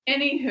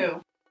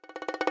Anywho.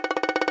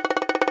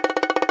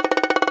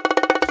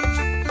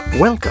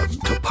 Welcome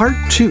to part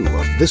 2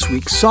 of this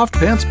week's Soft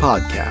Pants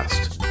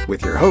Podcast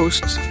with your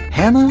hosts,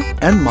 Hannah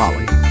and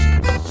Molly.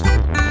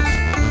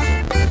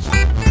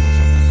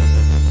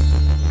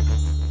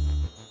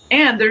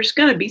 And there's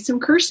going to be some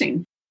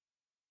cursing.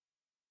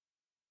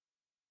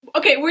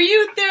 Okay, were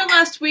you there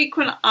last week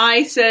when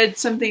I said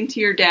something to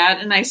your dad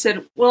and I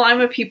said, well,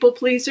 I'm a people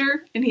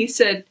pleaser? And he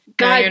said,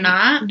 God, no, you're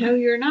not? No,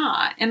 you're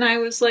not. And I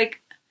was like...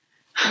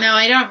 No,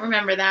 I don't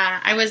remember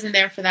that. I wasn't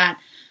there for that.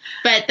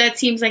 But that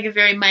seems like a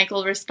very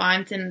Michael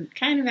response and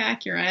kind of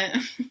accurate.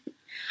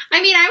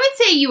 I mean, I would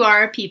say you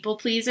are a people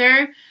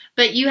pleaser,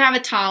 but you have a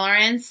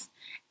tolerance,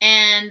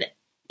 and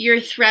your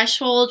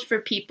threshold for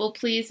people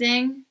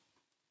pleasing,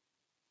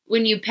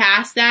 when you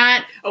pass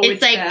that,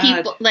 it's like bad.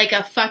 People, like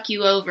a fuck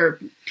you over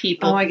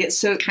people. Oh, I get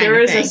so, there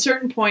is a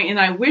certain point, and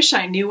I wish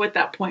I knew what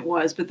that point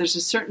was, but there's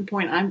a certain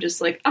point I'm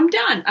just like, I'm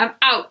done. I'm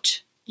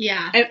out.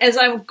 Yeah. And as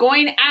I'm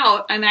going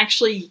out, I'm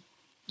actually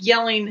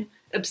yelling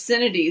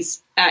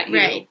obscenities at you.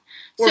 Right.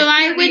 So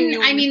I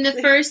wouldn't, I mean, the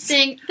first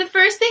thing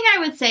I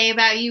would say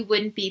about you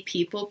wouldn't be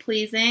people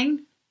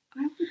pleasing.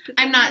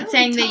 I'm not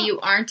saying that you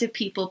aren't a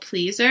people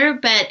pleaser,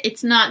 but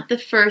it's not the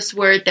first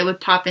word that would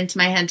pop into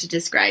my head to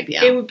describe you.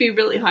 It would be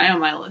really high on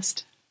my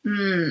list.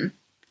 That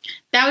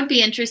would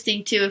be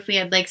interesting too if we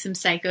had like some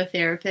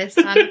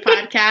psychotherapists on the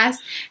podcast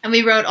and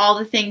we wrote all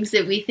the things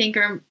that we think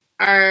are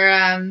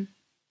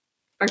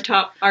our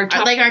top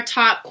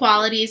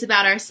qualities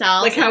about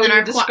ourselves, like how and then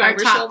our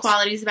top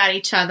qualities about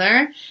each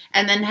other,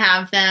 and then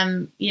have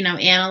them,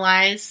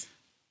 analyze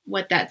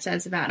what that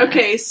says about us.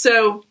 Okay,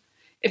 so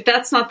if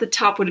that's not the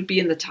top, would it be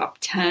in the top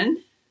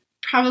 10?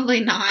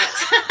 Probably not.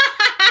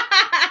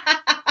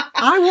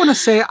 I want to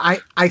say,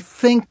 I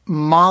think,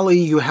 Molly,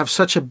 you have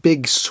such a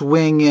big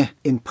swing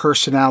in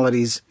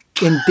personalities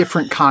in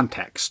different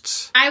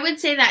contexts. I would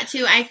say that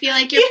too. I feel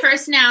like your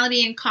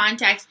personality and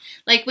context,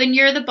 like when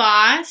you're the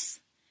boss,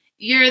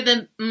 you're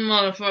the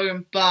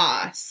motherfucking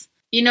boss.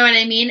 You know what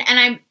I mean?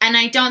 And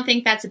I don't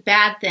think that's a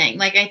bad thing.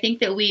 Like, I think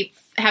that we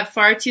have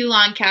far too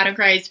long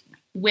categorized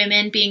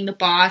women being the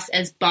boss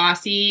as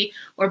bossy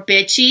or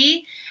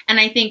bitchy. And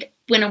I think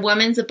when a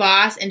woman's a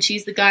boss and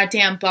she's the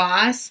goddamn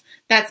boss,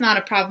 that's not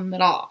a problem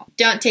at all.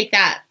 Don't take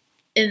that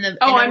in the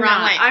wrong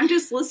way. I'm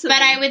just listening.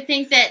 But I would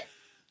think that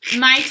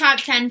my top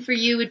 10 for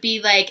you would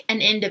be like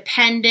an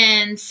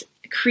independence,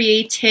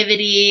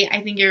 creativity.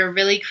 I think you're a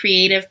really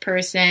creative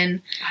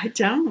person. I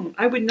don't.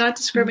 I would not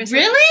describe myself.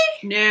 Really?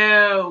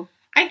 No.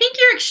 I think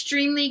you're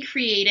extremely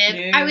creative.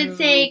 No. I would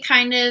say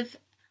kind of,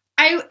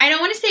 I don't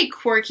want to say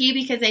quirky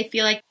because I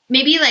feel like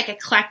maybe like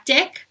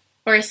eclectic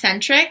or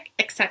eccentric.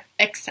 Eccentric.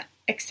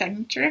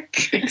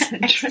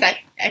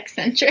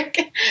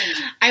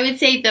 I would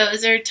say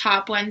those are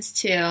top ones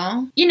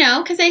too.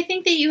 Because I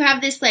think that you have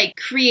this like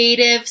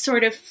creative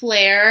sort of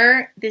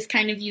flair, this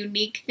kind of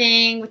unique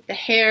thing with the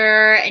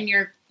hair and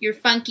your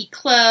funky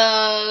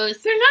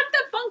clothes. They're not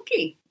that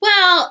funky.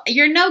 Well,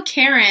 you're no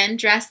Karen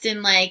dressed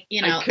in like,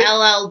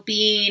 LL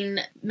Bean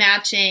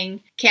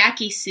matching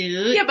khaki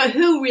suit. Yeah, but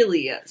who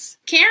really is?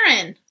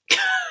 Karen.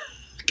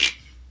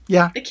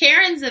 Yeah. The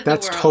Karens of the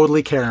world. That's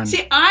totally Karen.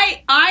 See,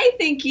 I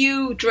think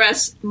you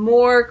dress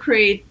more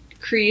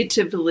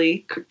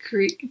creatively.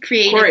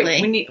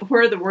 Creatively.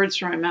 Where are the words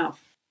from my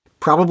mouth?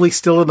 Probably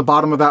still in the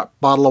bottom of that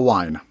bottle of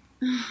wine.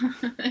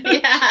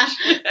 Yeah.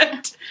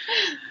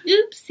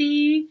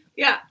 Oopsie.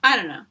 Yeah, I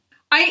don't know.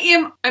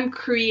 I'm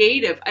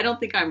creative. I don't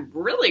think I'm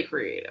really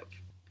creative.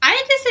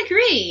 I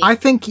disagree. I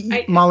think,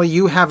 Molly,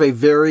 you have a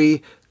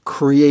very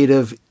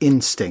creative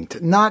instinct.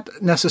 Not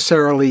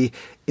necessarily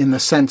in the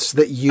sense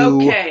that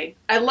you... Okay,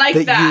 I like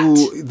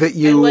that. That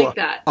you I like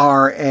that.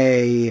 Are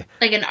a...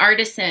 Like an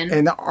artisan.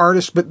 An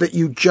artist, but that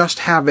you just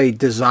have a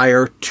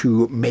desire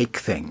to make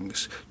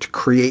things, to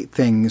create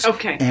things.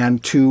 Okay.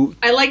 And to...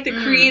 I like the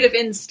creative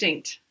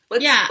instinct.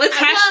 Let's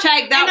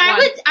hashtag that one.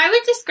 And I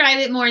would describe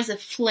it more as a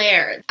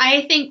flair.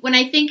 I think when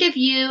I think of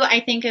you, I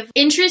think of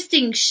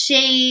interesting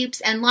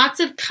shapes and lots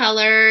of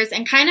colors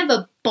and kind of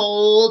a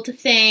bold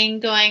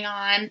thing going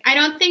on. I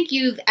don't think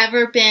you've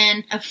ever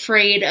been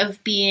afraid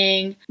of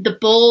being the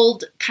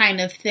bold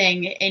kind of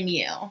thing in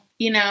you.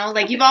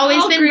 You've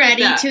always been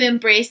ready to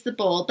embrace the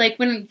bold. Like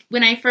when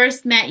I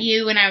first met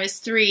you when I was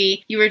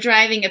 3, you were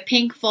driving a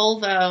pink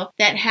Volvo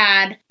that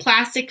had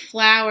plastic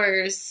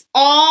flowers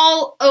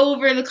all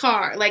over the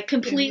car, like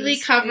completely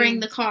covering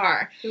the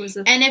car.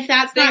 And if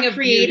that's not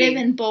creative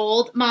and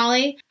bold,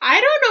 Molly, I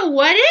don't know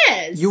what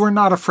is. You were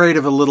not afraid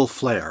of a little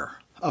flair.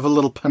 Of a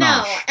little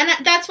panache. No, and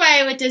that's why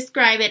I would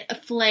describe it a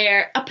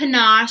flair. A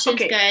panache is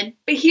good.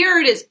 But here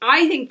it is.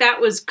 I think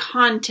that was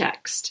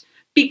context.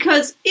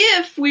 Because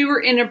if we were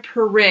in a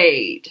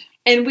parade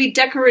and we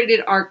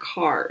decorated our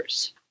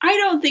cars, I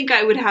don't think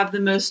I would have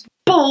the most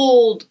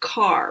bold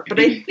car.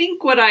 But I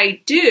think what I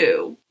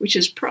do, which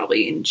is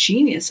probably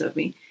ingenious of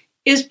me,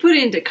 is put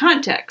into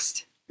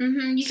context.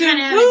 You So kind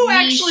of have who a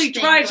niche actually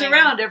thing drives going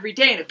around every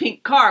day in a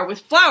pink car with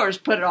flowers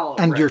put all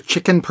over And it? your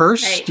chicken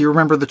purse? Right. Do you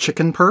remember the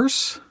chicken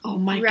purse? Oh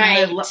my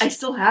Right. God, I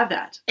still have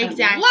that.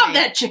 Exactly. I love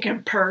that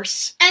chicken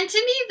purse. And to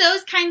me,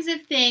 those kinds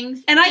of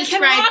things And I can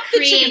describe rock the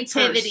chicken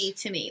creativity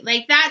purse. to me.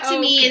 Like that to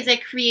me is a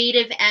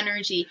creative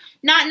energy,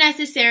 not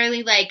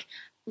necessarily like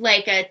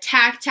a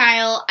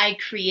tactile. I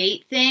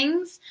create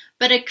things,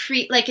 but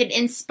like an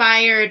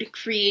inspired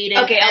creative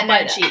Okay, I'll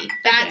buy energy. that.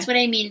 That's Okay. what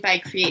I mean by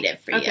creative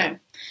for Okay. you.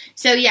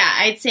 So yeah,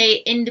 I'd say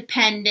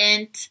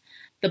independent,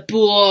 the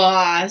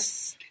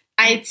boss.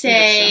 I'd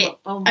say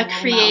a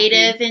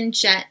creative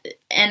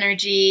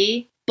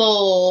energy,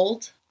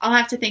 bold. I'll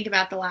have to think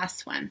about the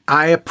last one.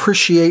 I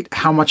appreciate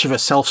how much of a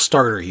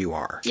self-starter you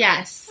are.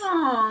 Yes.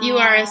 Aww. You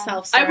are a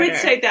self-starter. I would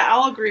say that.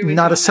 I'll agree with you.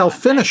 Not on a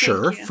self-finisher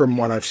that. Thank you. from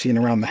what I've seen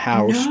around the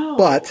house, No.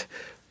 but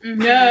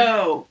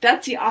No,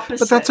 that's the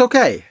opposite. that's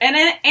okay. And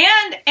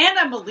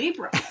I'm a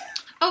Libra.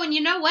 Oh, and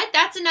you know what?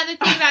 That's another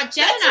thing about Geminis.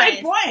 That's my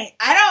point.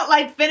 I don't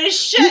like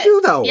finished You shit.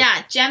 do though.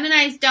 Yeah,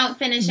 Geminis don't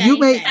finish You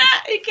may- anything.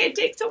 It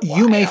takes a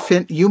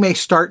while. You may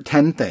start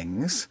 10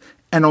 things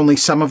and only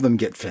some of them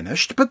get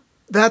finished, but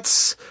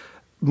that's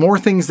more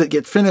things that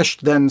get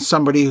finished than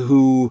somebody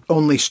who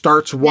only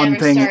starts one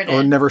Never thing started.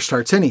 or never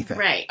starts anything.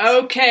 Right.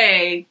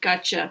 Okay,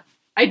 gotcha.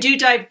 I do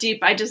dive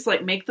deep. I just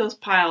like make those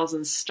piles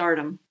and start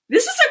them.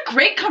 This is a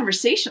great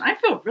conversation. I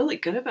feel really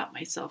good about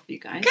myself, you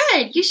guys.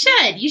 Good. You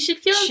should. You should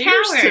feel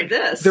Cheers empowered. to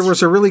this. There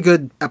was a really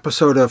good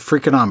episode of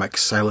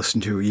Freakonomics I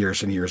listened to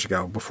years and years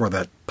ago before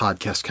that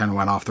podcast kind of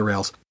went off the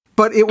rails.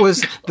 But it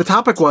was, the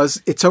topic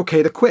was, it's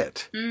okay to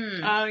quit.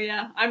 Oh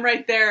yeah, I'm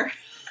right there.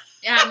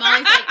 Yeah, I'm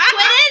always like,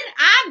 quitting?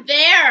 I'm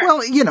there.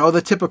 Well, you know,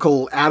 the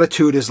typical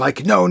attitude is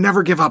like, no,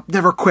 never give up,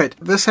 never quit.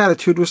 This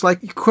attitude was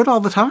like, you quit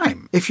all the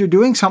time. If you're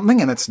doing something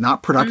and it's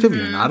not productive,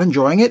 you're not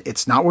enjoying it,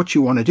 it's not what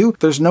you want to do,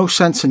 there's no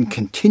sense in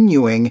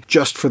continuing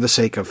just for the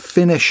sake of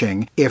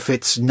finishing if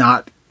it's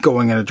not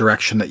going in a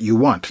direction that you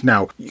want.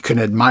 Now, you can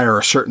admire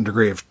a certain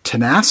degree of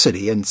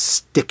tenacity and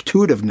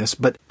stick-to-itiveness,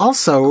 but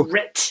also,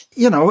 Grit.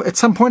 you know, at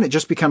some point it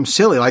just becomes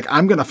silly. Like,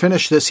 I'm going to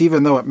finish this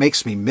even though it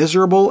makes me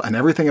miserable and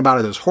everything about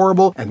it is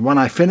horrible. And when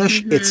I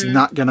finish, it's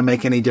not going to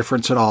make any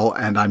difference at all.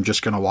 And I'm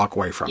just going to walk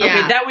away from it. Yeah.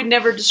 Okay, that would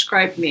never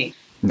describe me.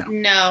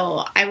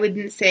 No, I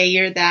wouldn't say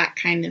you're that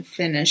kind of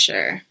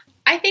finisher.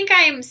 I think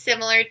I am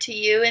similar to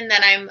you in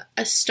that I'm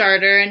a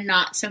starter and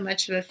not so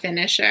much of a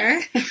finisher.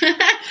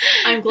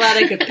 I'm glad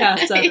I could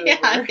pass that over.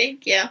 Yeah,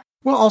 thank you.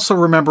 Well, also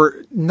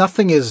remember,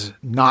 nothing is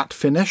not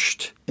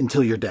finished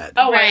until you're dead.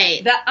 Oh,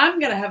 Right. that I'm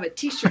gonna have a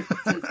T-shirt that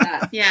says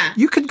that. Yeah.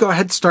 You could go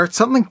ahead, start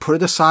something, put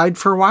it aside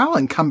for a while,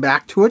 and come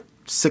back to it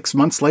 6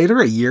 months later,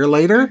 a year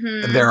later.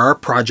 There are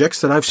projects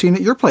that I've seen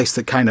at your place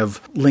that kind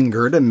of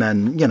lingered and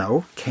then, you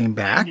know, came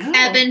back.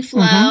 Ebb and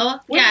flow.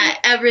 Yeah,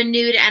 a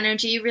renewed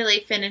energy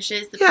really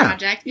finishes the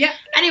project. Yeah.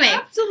 Anyway,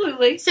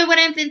 Absolutely. so what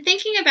I've been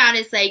thinking about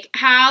is like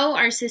how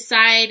our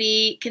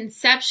society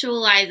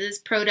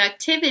conceptualizes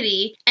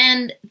productivity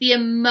and the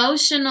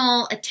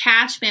emotional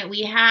attachment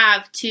we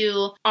have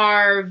to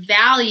our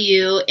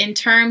value in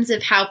terms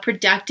of how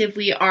productive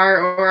we are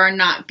or are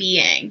not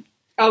being.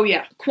 Oh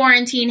yeah.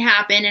 Quarantine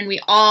happened and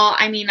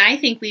I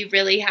think we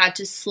really had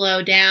to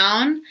slow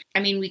down. I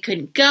mean, we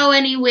couldn't go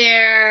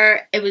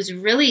anywhere. It was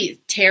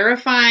really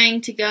terrifying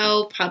to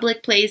go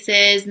public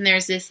places, and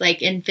there's this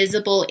like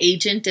invisible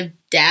agent of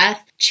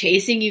death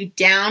chasing you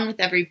down with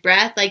every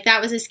breath. Like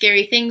that was a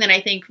scary thing that I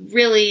think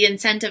really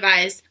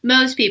incentivized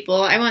most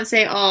people, I won't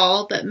say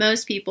all, but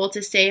most people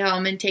to stay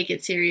home and take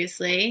it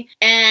seriously.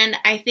 And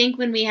I think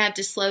when we had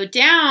to slow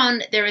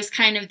down, there was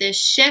kind of this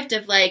shift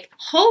of like,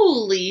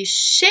 holy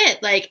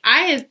shit, like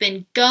I have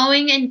been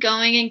going and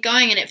going and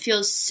going, and it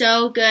feels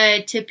so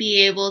good to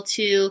be able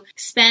to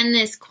spend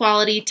this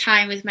quality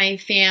time with my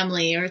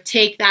family, or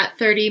take that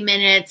 30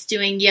 minutes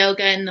doing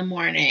yoga in the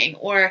morning,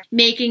 or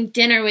making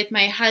dinner with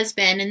my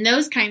husband, and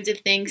those kinds of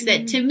things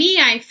that to me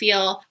I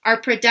feel are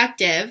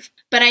productive,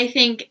 but I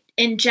think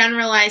in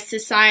generalized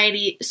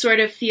society sort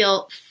of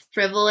feel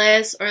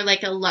frivolous or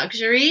like a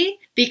luxury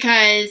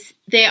because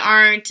they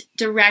aren't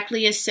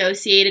directly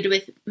associated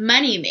with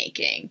money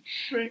making.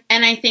 Right.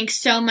 And I think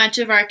so much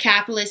of our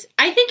capitalist,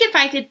 I think if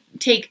I could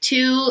take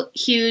two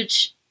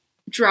huge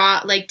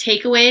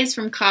takeaways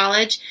from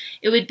college,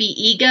 it would be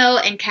ego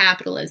and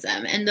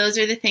capitalism. And those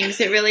are the things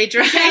that really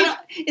drive.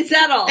 Is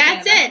that all?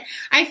 That's Hannah? it.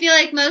 I feel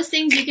like most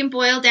things you can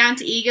boil down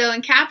to ego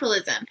and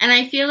capitalism. And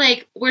I feel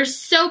like we're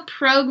so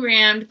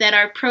programmed that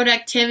our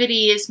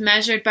productivity is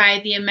measured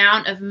by the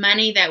amount of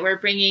money that we're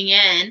bringing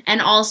in,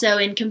 and also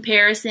in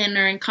comparison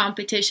or in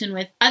competition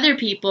with other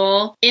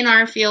people in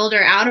our field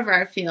or out of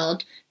our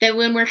field, that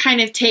when we're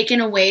kind of taken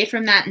away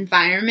from that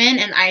environment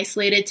and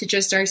isolated to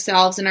just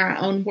ourselves and our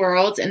own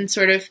worlds and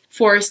sort of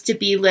forced to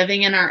be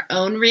living in our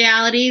own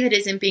reality that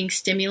isn't being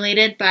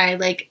stimulated by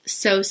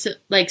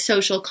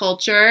social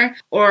culture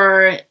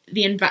or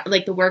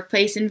the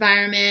workplace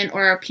environment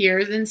or our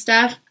peers and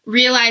stuff,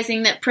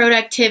 realizing that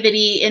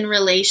productivity in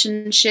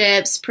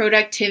relationships,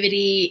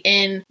 productivity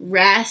in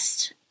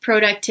rest,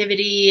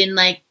 productivity and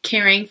like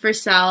caring for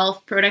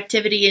self,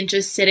 productivity and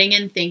just sitting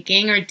and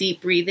thinking or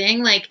deep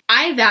breathing. Like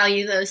I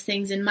value those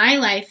things in my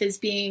life as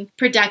being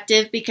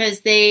productive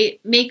because they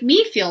make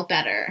me feel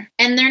better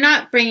and they're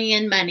not bringing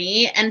in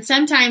money. And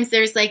sometimes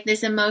there's like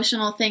this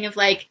emotional thing of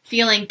like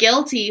feeling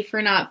guilty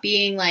for not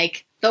being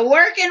like the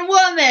working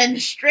woman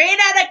straight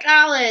out of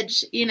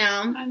college, you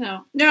know? I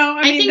know. No,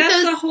 I mean,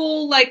 that's the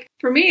whole, like,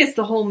 for me, it's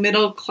the whole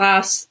middle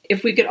class.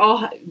 If we could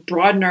all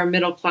broaden our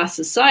middle class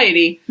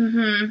society,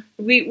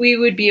 we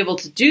would be able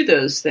to do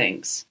those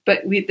things.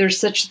 But there's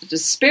such a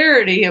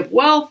disparity of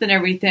wealth and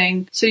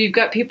everything. So you've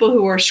got people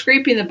who are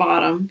scraping the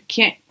bottom,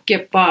 can't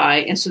get by,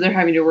 and so they're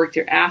having to work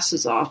their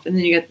asses off. And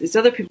then you got these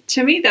other people.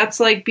 To me, that's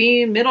like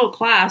being middle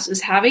class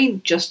is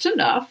having just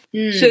enough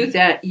so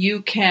that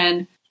you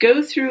can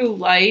go through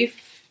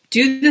life,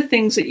 do the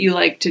things that you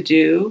like to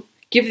do,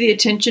 give the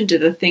attention to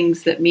the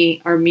things that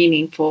are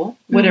meaningful,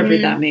 whatever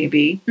that may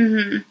be,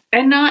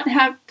 and not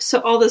have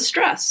all the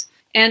stress.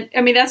 And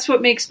I mean, that's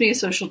what makes me a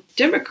social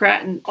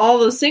democrat and all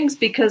those things,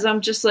 because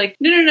I'm just like,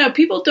 no,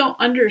 people don't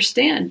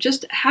understand.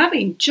 Just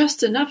having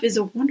just enough is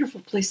a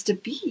wonderful place to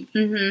be.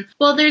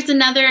 Well, there's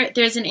an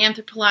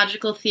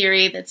anthropological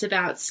theory that's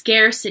about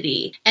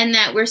scarcity, and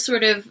that we're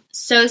sort of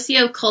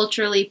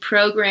socioculturally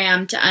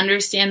programmed to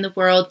understand the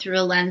world through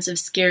a lens of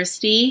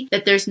scarcity,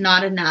 that there's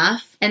not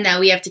enough. And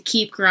that we have to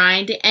keep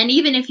grinding. And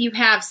even if you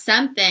have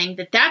something,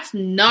 that's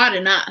not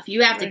enough.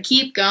 You have to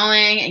keep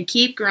going and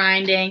keep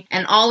grinding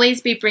and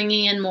always be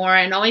bringing in more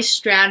and always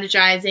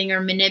strategizing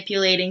or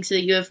manipulating so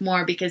that you have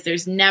more, because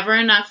there's never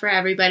enough for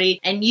everybody.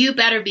 And you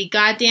better be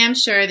goddamn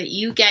sure that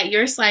you get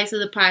your slice of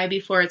the pie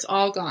before it's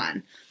all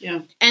gone.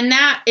 Yeah. And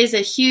that is a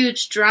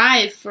huge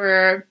drive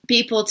for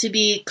people to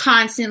be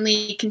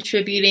constantly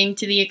contributing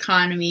to the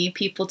economy,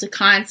 people to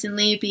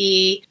constantly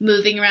be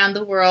moving around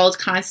the world,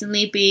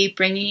 constantly be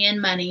bringing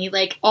in money,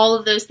 like all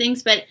of those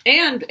things. But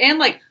and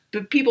like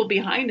the people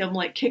behind them,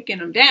 like kicking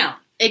them down.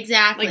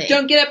 Exactly. Like,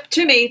 don't get up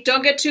to me.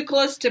 Don't get too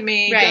close to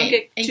me.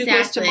 Right. Don't get too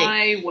close to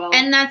my wealth.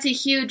 And that's a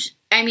huge...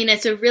 I mean,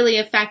 it's a really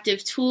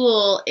effective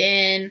tool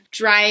in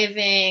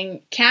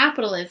driving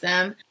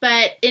capitalism,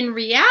 but in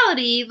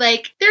reality,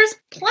 like, there's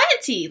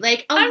plenty,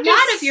 like, a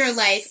lot of your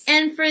life,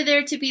 and for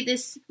there to be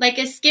this, like,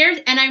 a scarce,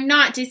 and I'm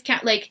not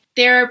like,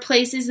 there are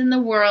places in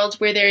the world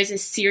where there is a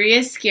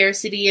serious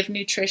scarcity of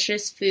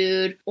nutritious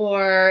food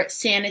or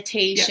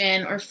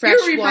sanitation or fresh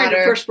water. You're referring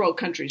to first world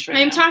countries right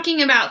now. I'm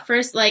talking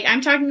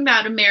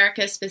about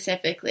America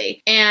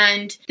specifically,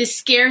 and the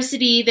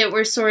scarcity that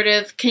we're sort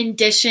of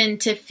conditioned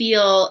to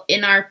feel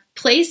in our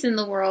place in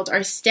the world,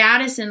 our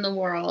status in the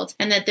world,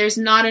 and that there's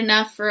not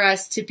enough for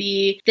us to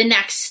be the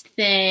next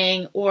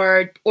thing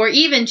or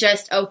even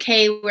just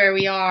okay where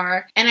we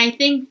are. And I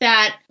think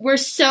that we're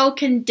so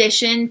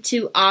conditioned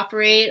to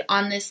operate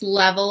on this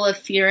level of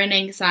fear and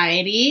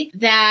anxiety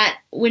that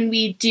when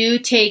we do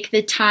take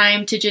the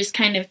time to just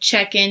kind of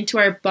check into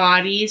our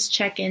bodies,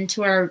 check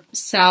into our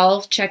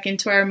self, check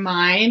into our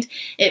mind,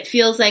 it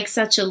feels like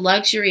such a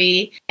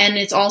luxury. And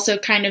it's also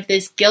kind of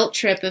this guilt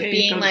trip of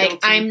being like,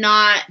 guilty. I'm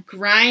not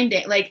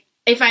grinding. Like,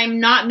 if I'm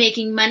not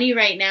making money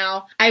right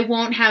now, I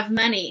won't have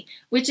money,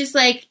 which is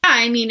like, yeah,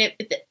 I mean,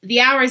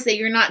 the hours that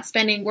you're not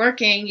spending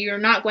working, you're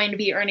not going to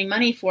be earning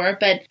money for,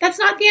 but that's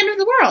not the end of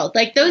the world.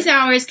 Like, those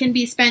hours can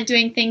be spent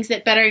doing things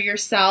that better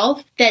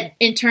yourself, that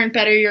in turn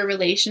better your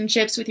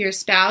relationships with your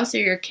spouse or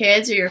your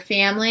kids or your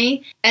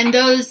family. And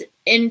those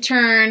in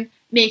turn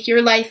make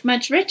your life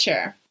much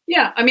richer.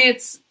 Yeah. I mean,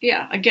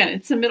 again,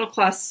 it's a middle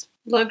class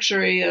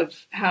luxury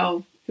of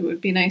how it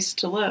would be nice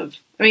to live.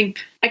 I mean,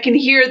 I can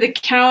hear the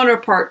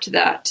counterpart to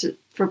that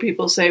for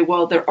people to say,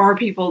 well, there are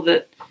people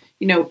that,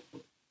 the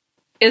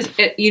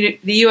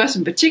U.S.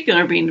 in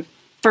particular being a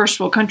first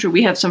world country,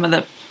 we have some of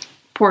the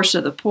poorest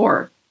of the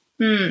poor.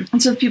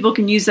 And so people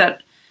can use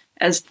that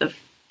as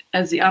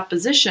the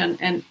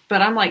opposition.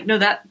 But I'm like, no,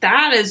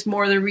 that is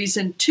more the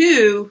reason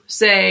to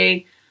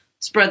say,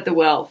 spread the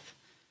wealth,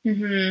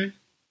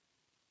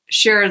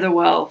 share the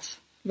wealth,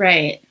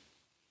 right?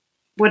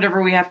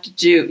 Whatever we have to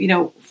do,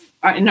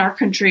 in our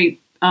country,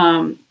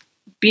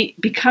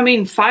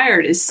 becoming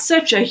fired is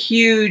such a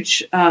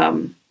huge, what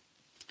am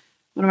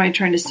I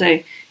trying to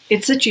say?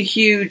 It's such a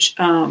huge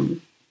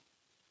thing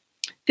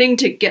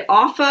to get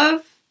off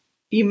of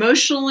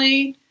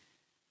emotionally.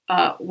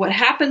 What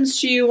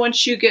happens to you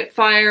once you get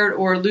fired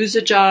or lose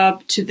a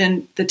job to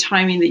then the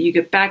timing that you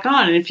get back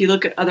on. And if you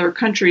look at other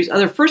countries,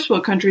 other first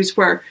world countries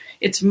where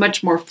it's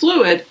much more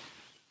fluid,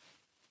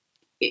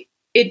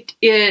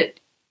 it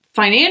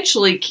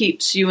financially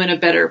keeps you in a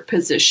better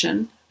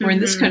position. Or in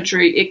this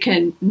country, it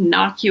can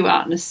knock you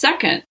out in a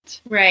second,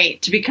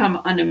 right, to become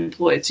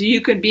unemployed. So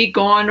you can be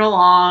going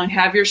along,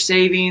 have your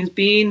savings,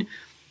 and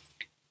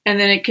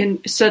then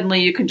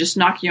you can just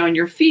knock you on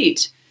your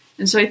feet.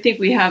 And so I think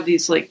we have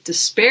these like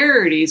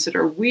disparities that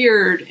are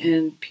weird,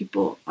 and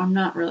people, I'm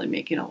not really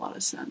making a lot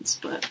of sense.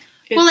 But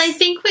well, I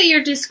think what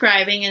you're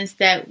describing is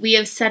that we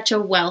have such a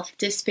wealth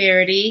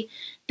disparity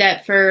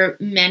that for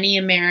many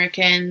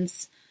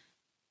Americans,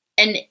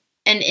 an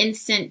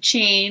instant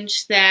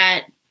change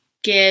that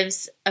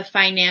gives a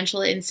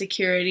financial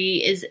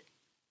insecurity is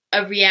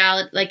a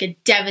reality, like a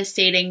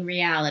devastating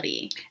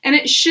reality. And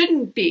it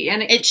shouldn't be.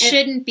 And it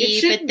shouldn't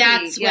be, but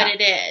that's what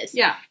it is.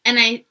 Yeah. And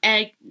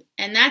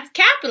that's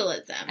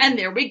capitalism. And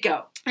there we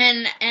go.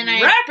 And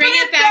I Wrapping bring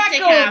it back to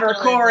capitalism. over,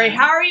 Corey.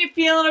 How are you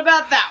feeling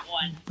about that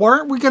one?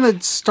 Weren't we going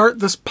to start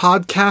this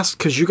podcast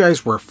because you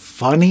guys were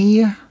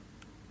funny?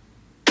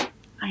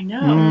 I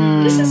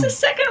know. This is the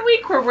second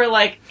week where we're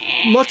like,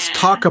 Let's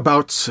talk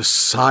about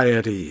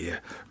society. I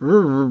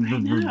don't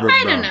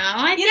know.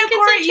 I think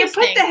Corey, it's you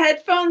interesting. put the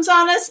headphones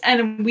on us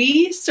and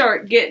we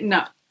start getting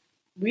up.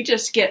 We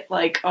just get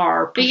like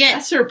our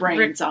professor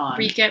brains on.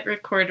 We get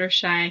recorder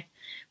shy.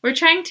 We're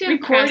trying to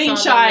recording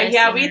impress shy. all the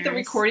Yeah, we get the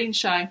listeners. recording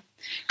shy.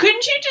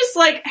 Couldn't you just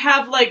like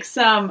have like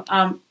some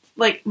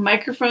like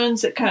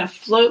microphones that kind of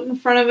float in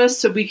front of us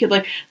so we could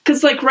like,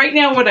 because like right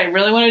now what I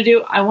really want to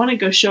do, I want to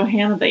go show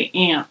Hannah the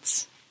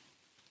ants.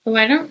 Oh,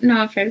 I don't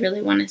know if I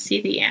really want to see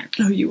the ants.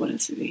 Oh, you want to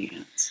see the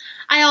ants?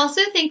 I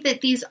also think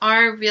that these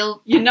are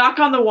real. You knock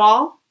on the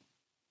wall.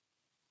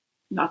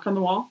 Knock on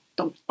the wall.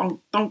 Dunk, dunk,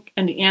 dunk,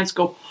 and the ants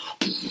go.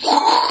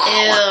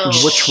 Ew.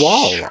 Which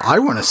wall? I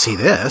want to see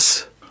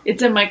this.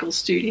 It's in Michael's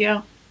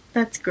studio.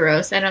 That's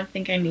gross. I don't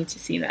think I need to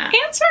see that.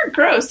 Ants aren't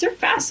gross. They're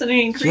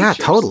fascinating creatures. Yeah,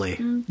 totally.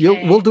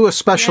 Okay. We'll do a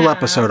special Yeah.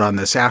 episode on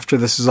this. After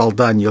this is all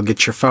done, you'll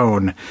get your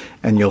phone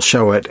and you'll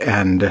show it.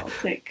 And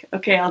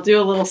I'll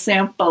do a little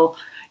sample.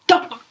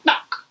 Knock,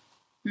 knock,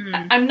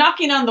 knock. I'm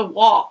knocking on the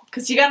wall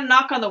because you got to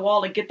knock on the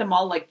wall to get them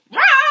all like, wow,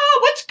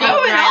 what's going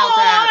riled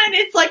on? up.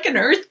 It's like an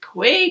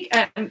earthquake.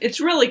 And it's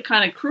really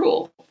kind of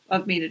cruel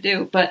of me to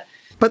do, but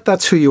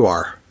that's who you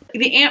are.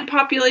 the ant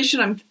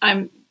population,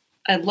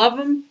 I love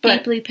them, but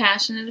Deeply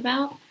passionate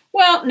about?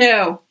 well,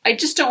 no, I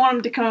just don't want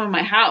them to come in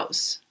my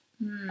house.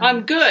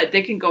 I'm good.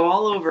 They can go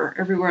all over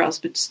everywhere else,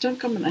 but just don't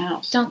come in the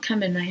house. Don't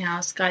come in my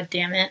house, god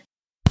damn it.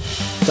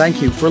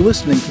 Thank you for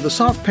listening to the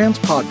Soft Pants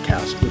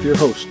Podcast with your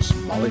hosts,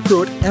 Molly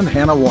Pruitt and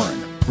Hannah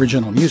Warren.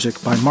 Original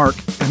music by Mark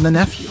and the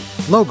Nephew.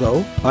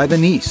 Logo by the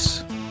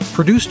Niece.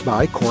 Produced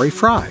by Corey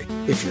Fry.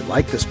 If you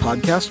like this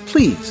podcast,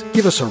 please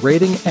give us a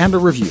rating and a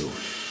review.